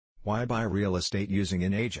Why buy real estate using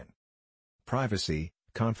an agent? Privacy,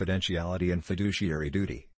 confidentiality and fiduciary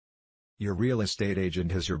duty. Your real estate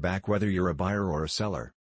agent has your back whether you're a buyer or a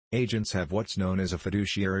seller. Agents have what's known as a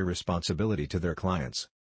fiduciary responsibility to their clients.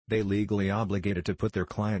 They legally obligated to put their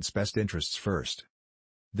clients' best interests first.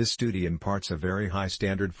 This duty imparts a very high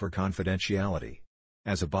standard for confidentiality.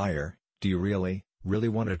 As a buyer, do you really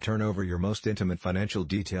want to turn over your most intimate financial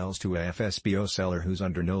details to a FSBO seller who's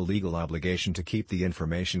under no legal obligation to keep the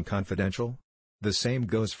information confidential? The same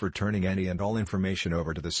goes for turning any and all information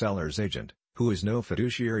over to the seller's agent, who has no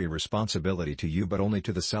fiduciary responsibility to you but only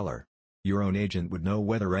to the seller. Your own agent would know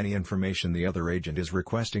whether any information the other agent is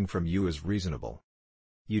requesting from you is reasonable.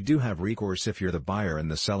 You do have recourse if you're the buyer and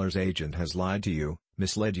the seller's agent has lied to you,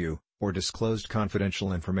 misled you, or disclosed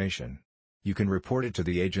confidential information. You can report it to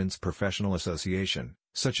the agent's professional association,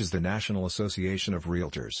 such as the National Association of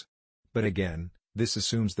Realtors. But again, this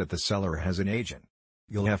assumes that the seller has an agent.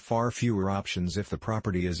 You'll have far fewer options if the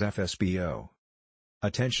property is FSBO.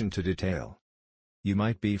 Attention to detail. You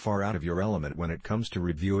might be far out of your element when it comes to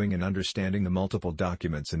reviewing and understanding the multiple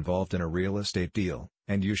documents involved in a real estate deal,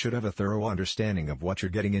 and you should have a thorough understanding of what you're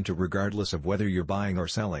getting into regardless of whether you're buying or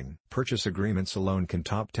selling. Purchase agreements alone can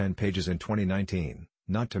top 10 pages in 2019.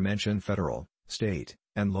 Not to mention federal, state,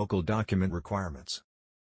 and local document requirements.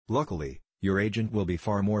 Luckily, your agent will be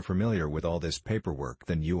far more familiar with all this paperwork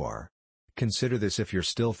than you are. Consider this if you're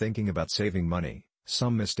still thinking about saving money.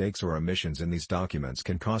 Some mistakes or omissions in these documents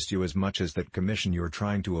can cost you as much as that commission you're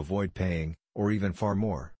trying to avoid paying, or even far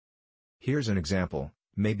more. Here's an example.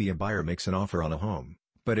 Maybe a buyer makes an offer on a home,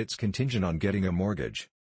 but it's contingent on getting a mortgage.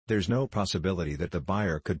 There's no possibility that the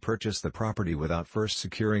buyer could purchase the property without first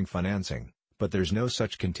securing financing. But there's no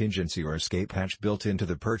such contingency or escape hatch built into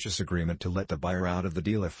the purchase agreement to let the buyer out of the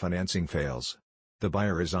deal if financing fails. The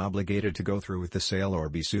buyer is obligated to go through with the sale or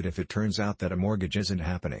be sued if it turns out that a mortgage isn't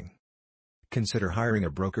happening. Consider hiring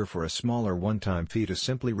a broker for a smaller one-time fee to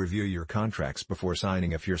simply review your contracts before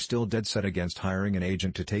signing if you're still dead set against hiring an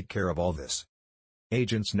agent to take care of all this.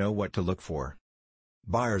 Agents know what to look for.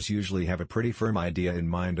 Buyers usually have a pretty firm idea in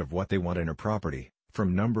mind of what they want in a property,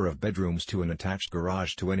 from number of bedrooms to an attached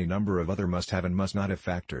garage to any number of other must-have and must-not-have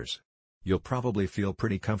factors. You'll probably feel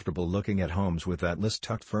pretty comfortable looking at homes with that list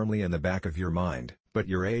tucked firmly in the back of your mind, but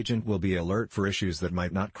your agent will be alert for issues that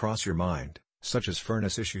might not cross your mind, such as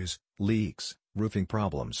furnace issues, leaks, roofing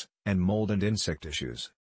problems, and mold and insect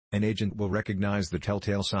issues. An agent will recognize the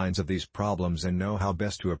telltale signs of these problems and know how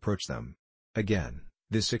best to approach them. Again,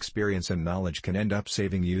 this experience and knowledge can end up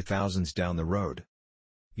saving you thousands down the road.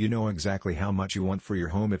 You know exactly how much you want for your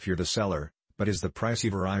home if you're the seller, but is the price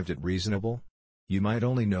you've arrived at reasonable? You might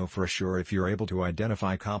only know for sure if you're able to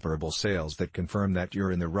identify comparable sales that confirm that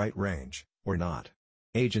you're in the right range, or not.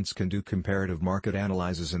 Agents can do comparative market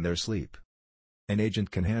analyses in their sleep. An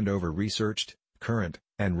agent can hand over researched, current,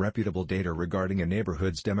 and reputable data regarding a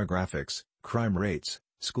neighborhood's demographics, crime rates,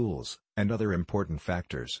 schools, and other important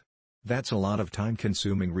factors. That's a lot of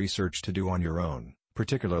time-consuming research to do on your own,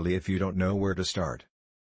 particularly if you don't know where to start.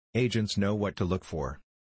 Agents know what to look for.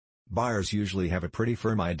 Buyers usually have a pretty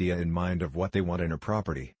firm idea in mind of what they want in a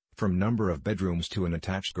property, from number of bedrooms to an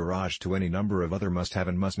attached garage to any number of other must-have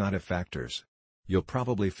and must-not-have factors. You'll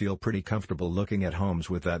probably feel pretty comfortable looking at homes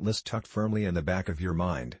with that list tucked firmly in the back of your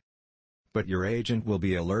mind. But your agent will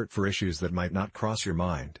be alert for issues that might not cross your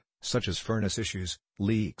mind, such as furnace issues,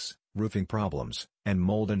 leaks, roofing problems, and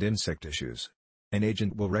mold and insect issues. An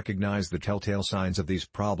agent will recognize the telltale signs of these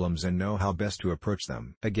problems and know how best to approach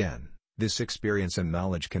them. Again, this experience and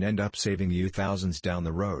knowledge can end up saving you thousands down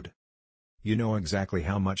the road. You know exactly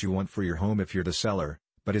how much you want for your home if you're the seller,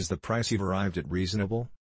 but is the price you've arrived at reasonable?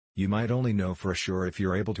 You might only know for sure if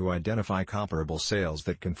you're able to identify comparable sales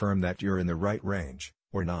that confirm that you're in the right range,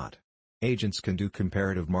 or not. Agents can do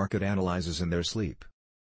comparative market analyses in their sleep.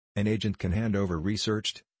 An agent can hand over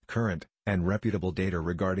researched, current, and reputable data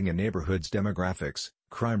regarding a neighborhood's demographics,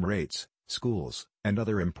 crime rates, schools, and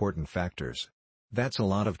other important factors. That's a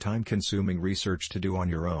lot of time-consuming research to do on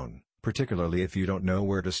your own, particularly if you don't know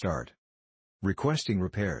where to start. Requesting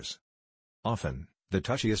repairs. Often, the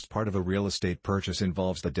touchiest part of a real estate purchase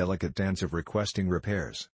involves the delicate dance of requesting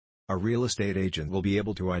repairs. A real estate agent will be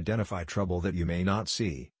able to identify trouble that you may not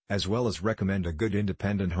see, as well as recommend a good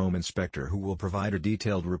independent home inspector who will provide a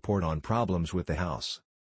detailed report on problems with the house.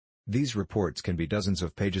 These reports can be dozens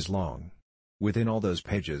of pages long. Within all those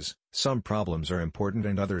pages, some problems are important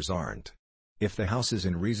and others aren't. If the house is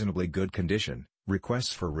in reasonably good condition,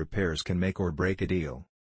 requests for repairs can make or break a deal.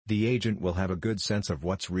 The agent will have a good sense of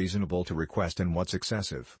what's reasonable to request and what's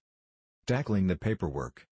excessive. Tackling the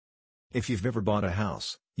paperwork. If you've ever bought a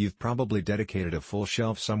house, you've probably dedicated a full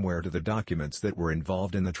shelf somewhere to the documents that were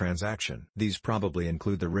involved in the transaction. These probably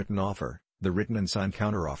include the written offer, the written and signed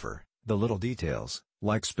counteroffer, the little details,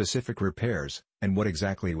 like specific repairs, and what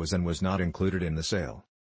exactly was and was not included in the sale.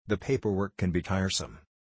 The paperwork can be tiresome.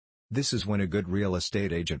 This is when a good real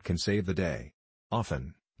estate agent can save the day.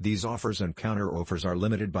 Often, these offers and counteroffers are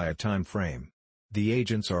limited by a time frame. The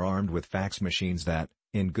agents are armed with fax machines that,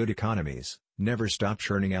 in good economies, never stop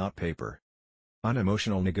churning out paper.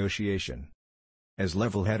 Unemotional negotiation. As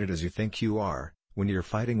level-headed as you think you are, when you're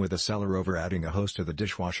fighting with a seller over adding a hose to the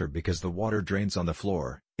dishwasher because the water drains on the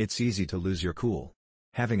floor, it's easy to lose your cool.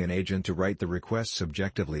 Having an agent to write the requests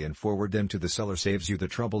objectively and forward them to the seller saves you the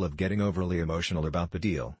trouble of getting overly emotional about the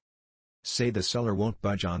deal. Say the seller won't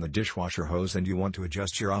budge on the dishwasher hose and you want to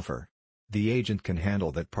adjust your offer. The agent can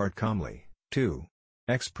handle that part calmly, too.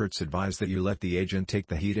 Experts advise that you let the agent take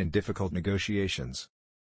the heat in difficult negotiations.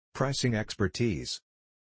 Pricing expertise.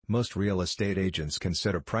 Most real estate agents can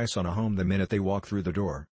set a price on a home the minute they walk through the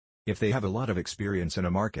door. If they have a lot of experience in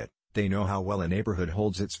a market, they know how well a neighborhood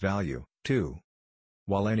holds its value, too.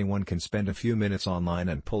 While anyone can spend a few minutes online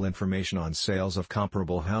and pull information on sales of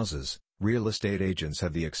comparable houses, real estate agents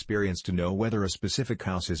have the experience to know whether a specific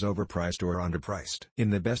house is overpriced or underpriced. In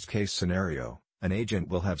the best-case scenario, an agent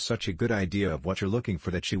will have such a good idea of what you're looking for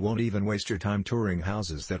that she won't even waste your time touring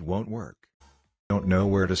houses that won't work. Don't know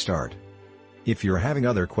where to start? If you're having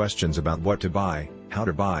other questions about what to buy, how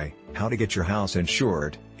to get your house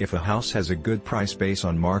insured, if a house has a good price based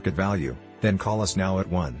on market value, then call us now at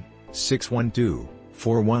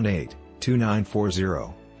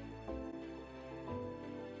 1-612-418-2940.